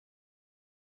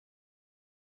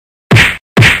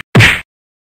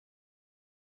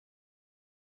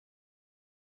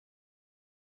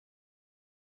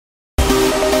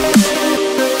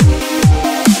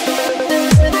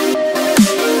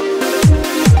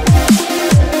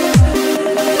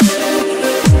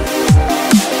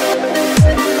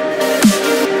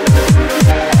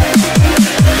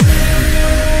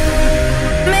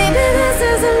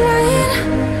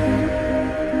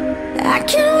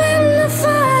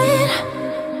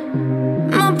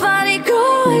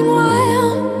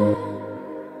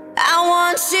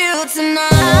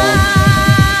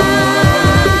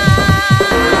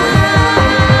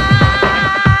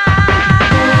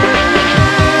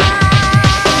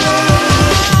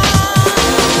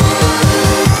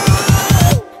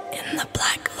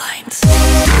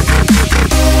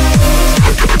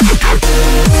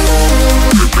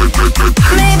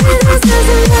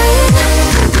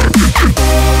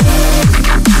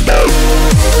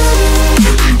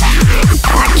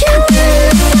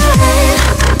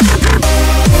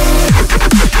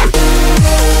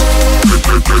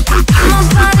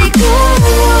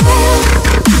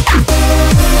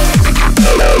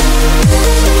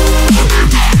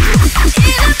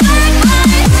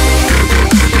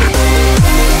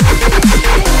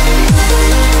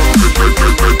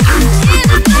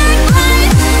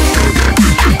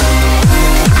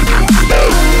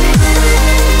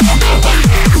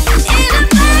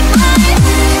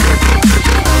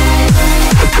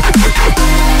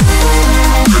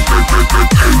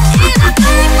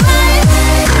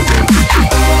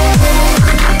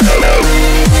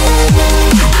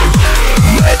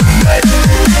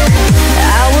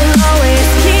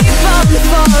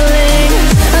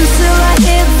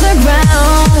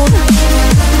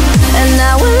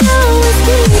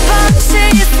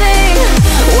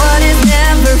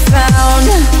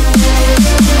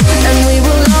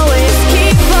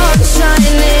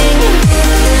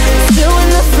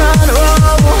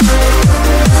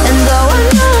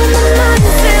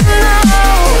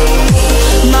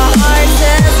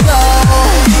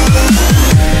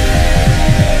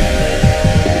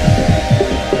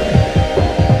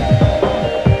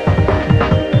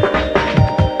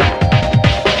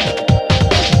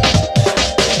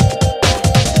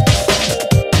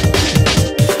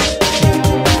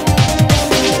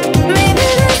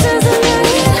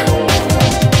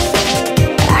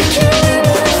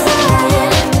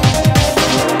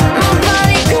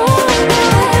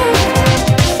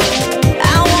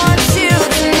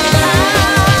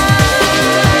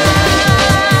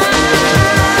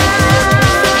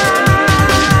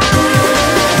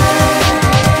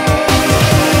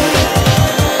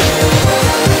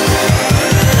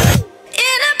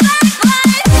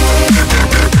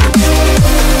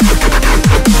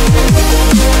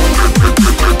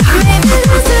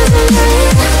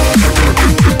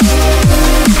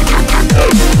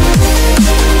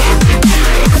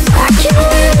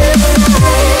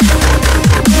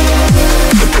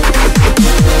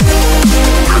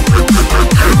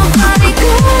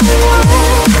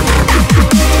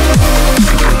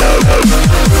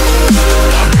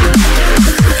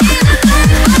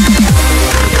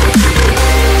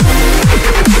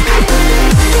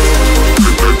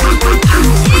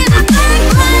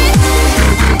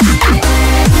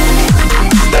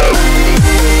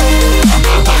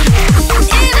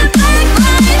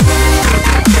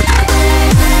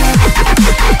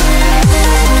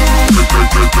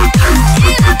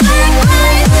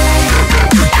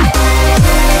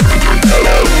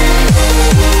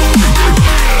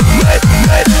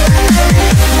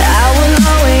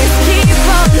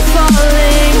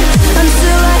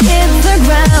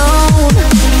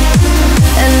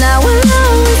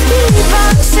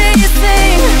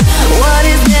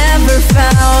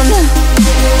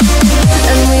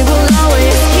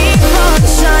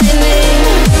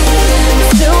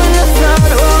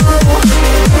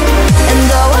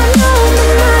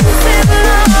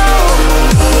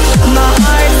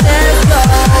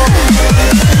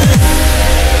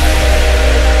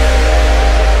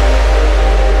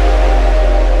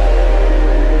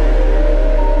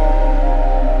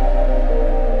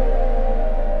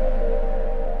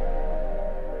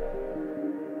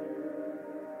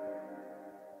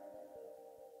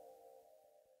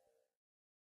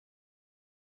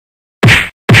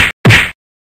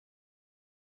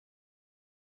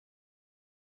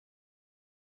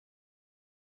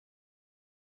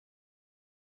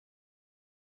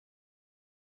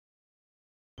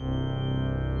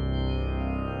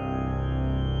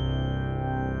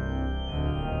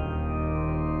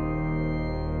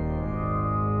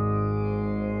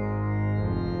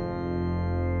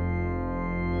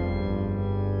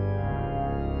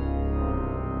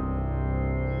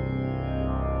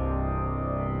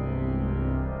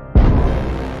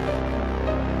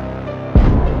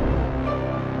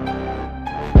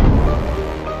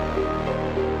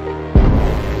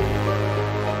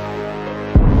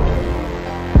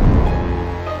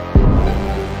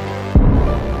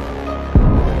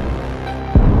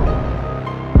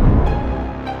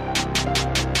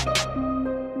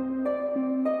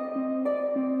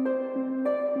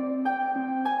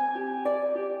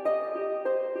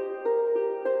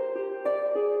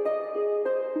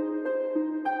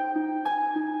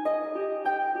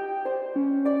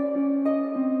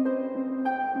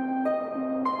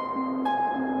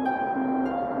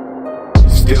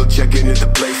Still checking if the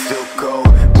place still cold.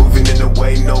 Moving in the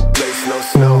way, no place, no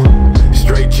snow.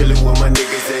 Straight chillin' with my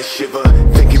niggas and shiver.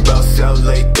 Thinking about South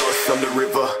Lake, thoughts on the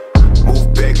river. Move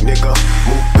back, nigga,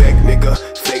 move back, nigga.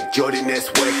 Fake Jordan,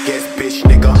 that's whack ass bitch,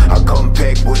 nigga. I come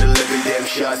back with 11 damn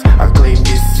shots. I claim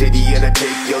this city and I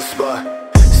take your spot.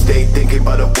 Stay thinking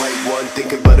about a white one,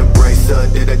 thinking about a bright sun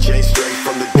that I changed straight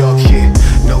from the dark shit.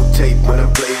 No tape when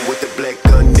I'm playing with the black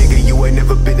gun, nigga. You ain't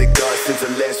never been a god since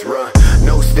the last run.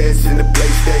 No stats in the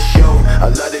place that's shown. A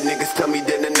lot of niggas tell me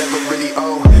that I never really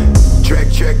own. Track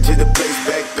to the place,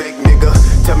 back, nigga.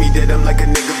 Tell me that I'm like a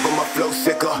nigga, but my flow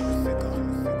sicker.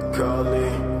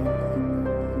 Calling,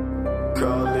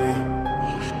 calling,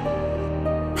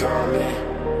 calling.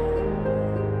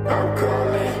 I'm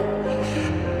calling,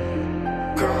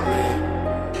 calling,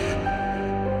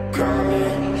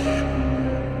 calling,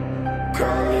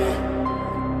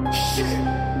 calling. Shit,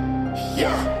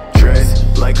 yeah. Dressed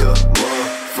like a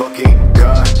motherfucking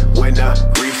god when I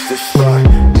reach the spot.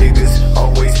 Niggas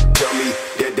always tell me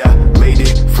that I made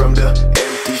it from the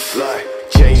empty slot.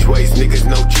 Change ways, niggas,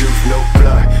 no truth, no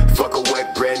plot. Fuck a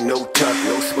wet brand, no top,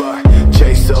 no spot.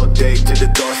 Chase all day to the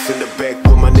thoughts in the back.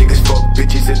 With my niggas, fuck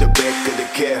bitches in the back of the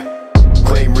cab.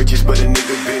 Claim riches, but a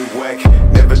nigga been whack.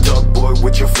 Never talk, boy,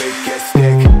 with your fake ass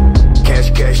stack.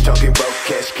 Cash, talking about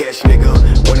cash, nigga.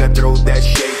 When I throw that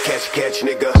shade, catch,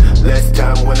 nigga. Last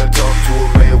time when I talk to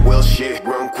a man, well shit.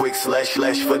 Run quick, slash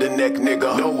for the neck,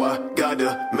 nigga. No, I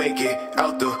gotta make it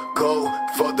out the cold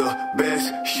for the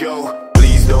best show.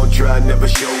 Please don't try, never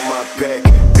show my back.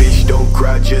 Bitch, don't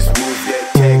cry, just move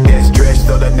that tag. That's trash,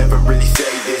 thought I never really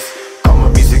say this. Call my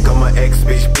music on my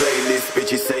ex-bitch playlist.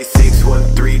 Bitches say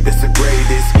 613, that's the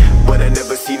greatest. But I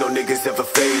never see no niggas ever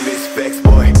famous. Facts,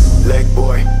 boy, leg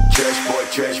boy,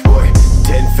 trash boy.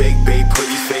 10 fake babe,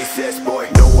 hoodies, face ass boy.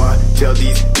 No, I tell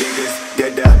these niggas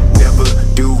that I never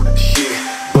do shit,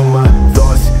 but my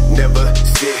thoughts never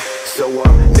sit. So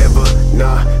I'm never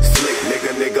not slick,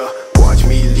 nigga. Watch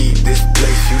me leave this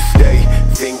place you stay.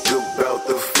 Think about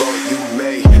the fault you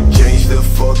made. Change the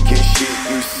fucking shit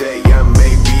you say. I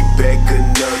may be back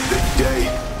another day.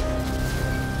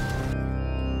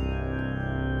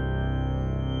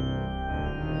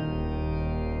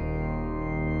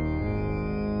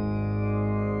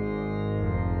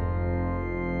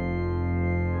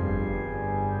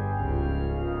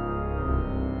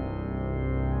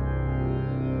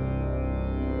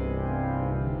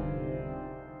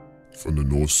 From the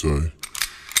north side.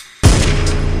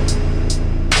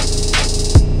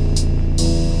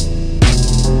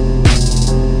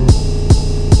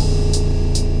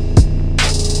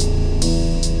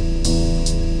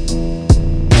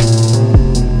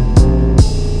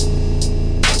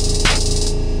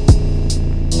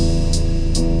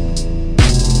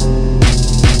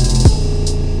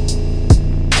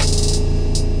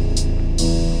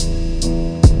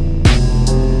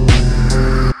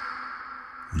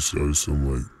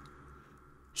 Started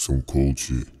some cold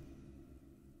shit,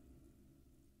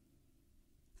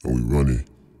 and we running.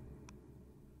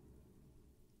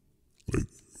 Like,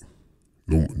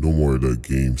 no more of that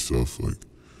game stuff. Like,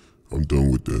 I'm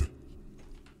done with that.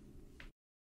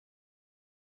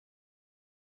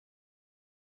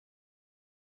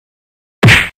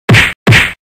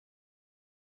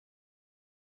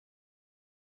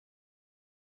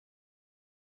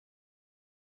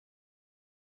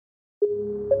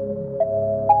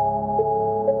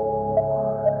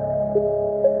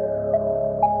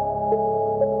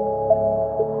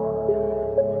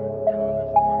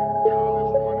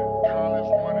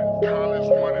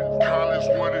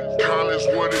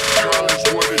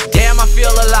 Damn, I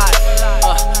feel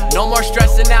alive. No more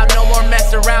stressing out, no more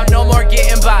mess around, no more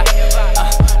getting by.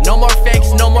 No more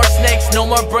fakes, no more snakes, no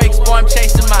more breaks, boy, I'm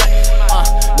chasing mine.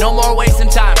 No more wasting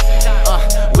time.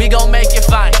 We gon' make it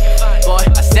fine. Boy,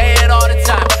 I say it all the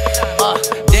time.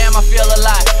 Damn, I feel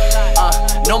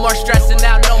alive. No more stressing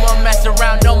out, no more mess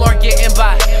around, no more getting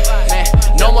by. Man,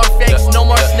 no more fakes, no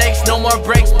more snakes, no more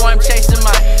breaks, boy, I'm chasing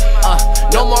mine.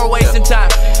 No more wasting time.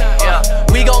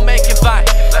 We gon' make it fine.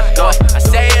 Boy, I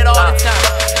say it all the time.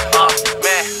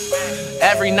 Man,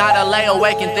 every night I lay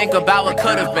awake and think about what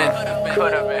could've been.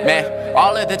 Man,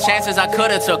 all of the chances I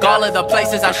could've took, all of the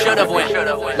places I should've went.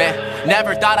 Man,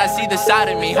 never thought I'd see the side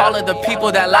of me, all of the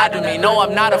people that lied to me. No,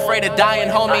 I'm not afraid of dying,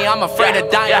 homie, I'm afraid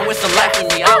of dying with some life in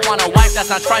me. I want a wife that's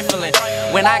not trifling.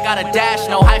 When I got a dash,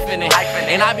 no hyphen in.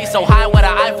 And I be so high what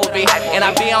an Eiffel be. And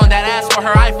I be on that ass where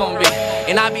her iPhone be.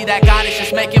 And I be that guy that's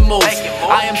just making moves.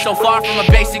 I am so far from a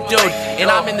basic dude.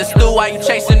 And I'm in the stew while you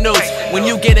chasing news. When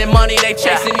you getting money, they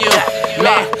chasing you.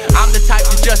 Man, I'm the type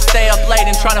to just stay up late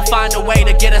and try to find a way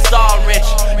to get us all rich.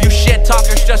 You shit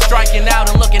talkers just striking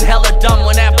out and looking hella dumb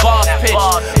when that ball's pitched.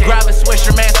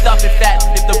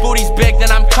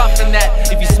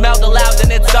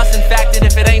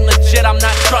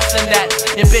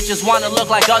 And bitches wanna look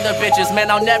like other bitches.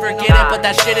 Man, I'll never get it, but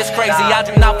that shit is crazy. I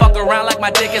do not fuck around like my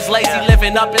dick is lazy.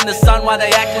 Living up in the sun while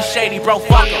they acting shady. Bro,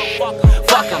 fuck em,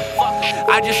 fuck em.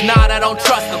 I just nod, I don't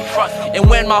trust them. And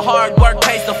when my hard work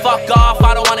pays the fuck off,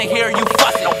 I don't wanna hear you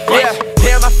fussing. Yeah,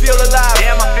 damn, I feel alive.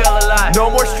 Damn, I feel alive.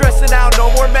 No more stressing out,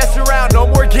 no more messing around, no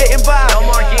more getting by. No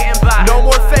more getting by. No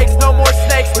more fakes, no more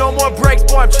snakes, no more breaks.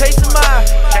 Boy, I'm chasing mine.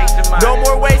 No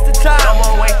more wasting time. No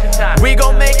more wasting time. We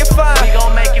gon' make it fine. We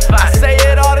gon' make it fine. I say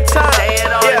it all the time. Say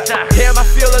it all the time. Damn, I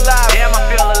feel alive. Damn, I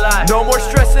feel alive. No more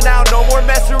stressing out, no more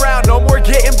messing around, no more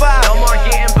getting by. No more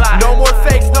getting by. No more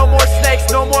fakes, no more snakes,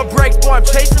 no more breaks. Boy, I'm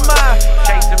chasing mine.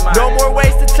 No more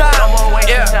wasting time. No more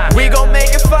wasting time. We gon'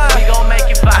 make it fine. We gon' make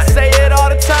it fine. I say it all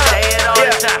the time. Say it all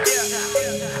the time.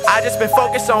 I just been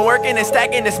focused on working and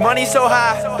stacking this money so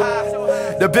high.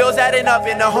 The bills adding up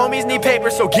and the homies need paper,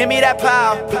 so give me that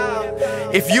pile.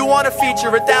 If you want to feature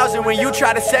 1,000 when you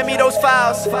try to send me those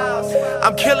files,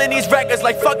 I'm killing these records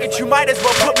like fuck it, you might as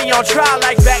well put me on trial.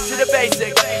 Like back to the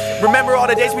basics. Remember all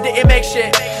the days we didn't make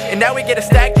shit, and now we get a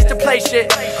stack just to play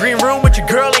shit. Green room with your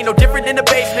girl ain't no different than the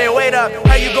basement. Wait up,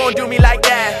 how you gon' do me like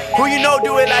that? Who you know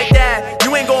do it like that?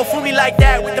 You ain't gon' fool me like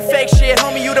that with the fake shit.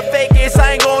 Homie, you the fakest.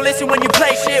 I ain't gon' listen when you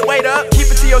play shit. Wait up, keep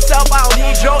it to yourself, I don't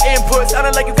need your input.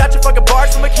 Sounding like you got your fucking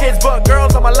bars from a kid's book.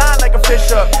 Girls on my line like a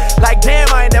fish up. Like damn,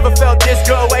 I ain't never felt this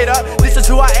good. Wait up, this is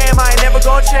who I am, I ain't never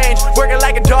gon' change. Working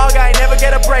like a dog, I ain't never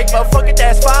get a break. But fuck it,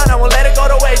 that's fine, I won't let it go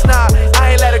to waste. Nah,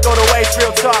 I ain't let it go to waste,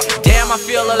 real talk. Damn, I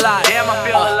feel alive. Damn, I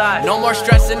feel alive. No more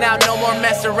stressing out, no more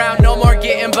mess around, no more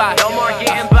getting by. No more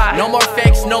getting by. No more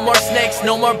fakes, no more snakes,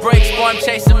 no more breaks. Boy, I'm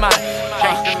chasing mine.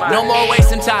 No more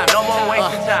wasting time. No more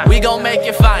wasting time. We gon' make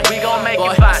it fine. We gon' make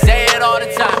it fine. Say it all the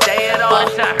time. Say it all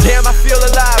the time. Damn, I feel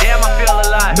alive. Damn, I feel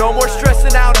alive. No more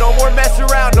stressing out, no more messing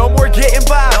around, no more getting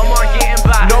by. No more getting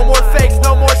by. No more fakes,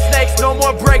 no more snakes, no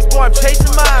more breaks. Boy, I'm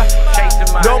chasing mine.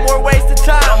 No more wasting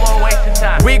time. No more wasting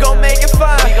time. We gon' make it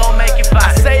fine. We gon' make it fine.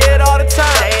 I say it all the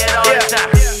time. Say it all the time.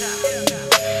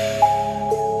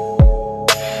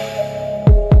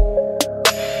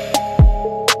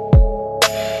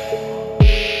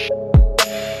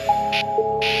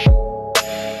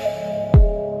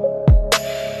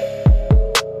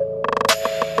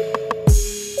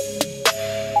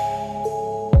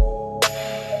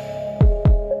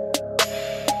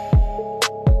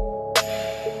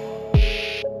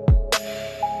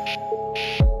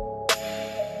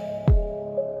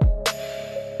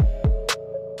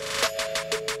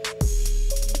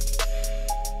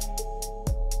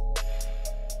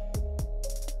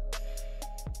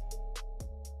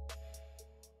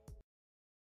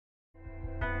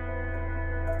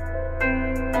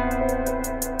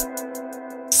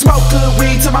 Smoke good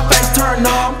weed till my face turn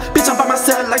numb. Bitch, I'm by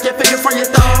myself like your finger from your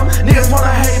thumb. Niggas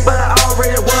wanna hate, but I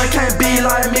already won. Can't be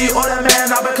like me or the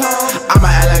man I become. I'm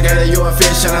an alligator, you a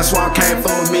fish, and a swamp can't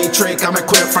fool me. Trick, I'm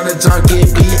equipped from the junkie.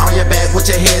 Be on your back with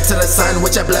your head to the sun,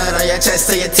 with your blood on your chest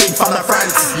to your teeth from the front.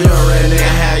 You a real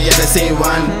nigga, have yet to see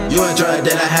one. You a drug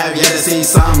that I have yet to see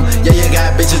some. Yeah, you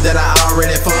got bitches that I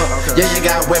already fuck. Yeah, you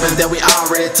got weapons that we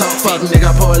already took. Fuck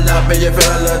nigga, pull up and you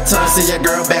feel a little tough. See your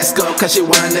girl back scope, cause she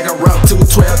want a nigga rough.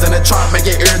 212s in the trunk, make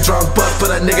your eardrum bust.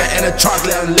 Put a nigga in the trunk,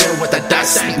 let him live with the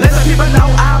dust. Let the people know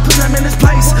I'll put them in this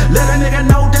place. Let a nigga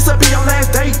know this'll be your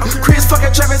last date. Chris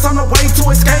fucking Travis on the way to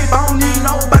escape. I don't need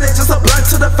nobody, just a blunt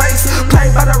to the face. Play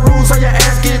by the rules or your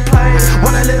ass get played.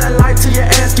 Wanna lit a light till your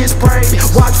ass get sprayed.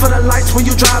 Watch for the lights when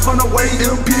you drive on the way.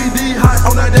 MPD hot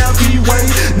on the damn way.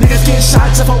 Niggas get shot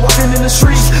just for walking in the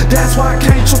streets. That's why I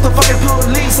can't trust the fucking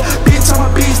police. Bitch, I'm a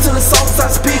beast to the souls I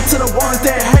speak. To the ones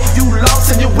that hate you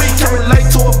lost and you weak. Can't relate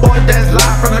to a boy that's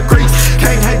live from the creeks.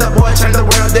 Can't hate the boy, change the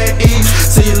world that eats.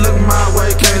 See you look my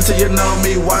way, can't till you know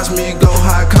me. Watch me go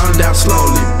high, come down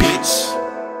slowly, bitch.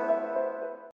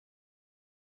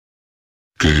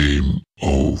 Game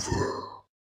over.